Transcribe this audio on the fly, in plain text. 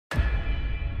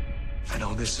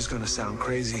know this is gonna sound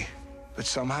crazy, but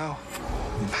somehow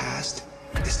the past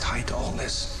is tied to all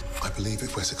this. I believe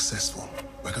if we're successful,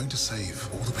 we're going to save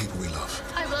all the people we love.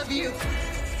 I love you.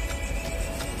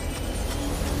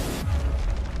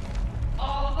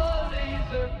 All the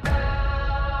leaves are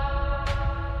brown,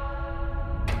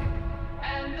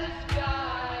 and the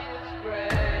sky is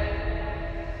gray.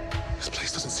 This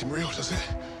place doesn't seem real, does it?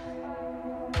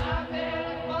 I've been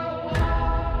for a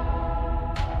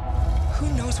walk Who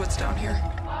knows what's down here?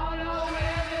 on a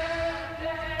winter's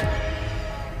day.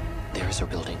 There is a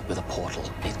building with a portal.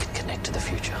 It can connect to the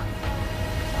future.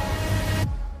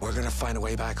 We're gonna find a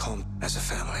way back home as a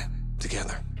family,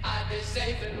 together. I'd be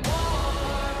safe and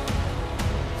warm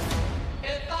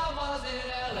if I was in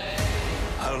LA.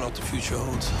 I don't know what the future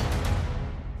holds,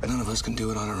 but none of us can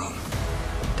do it on our own.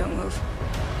 Don't move.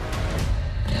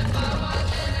 If I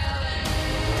was in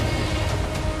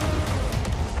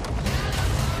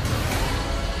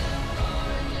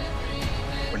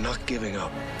We're not giving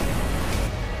up.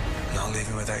 Not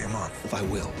leaving without your mom. I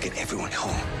will get everyone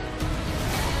home.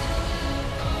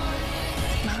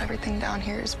 Not everything down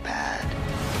here is bad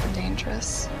or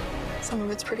dangerous. Some of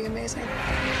it's pretty amazing.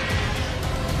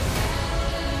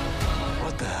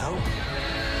 What the hell?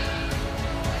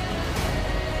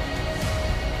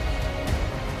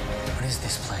 What is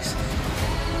this place?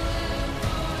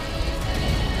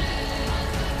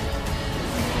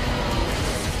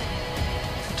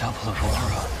 The Double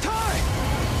Aurora.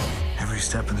 Every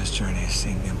step in this journey has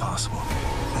seemed impossible.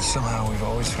 And somehow we've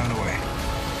always found a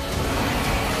way.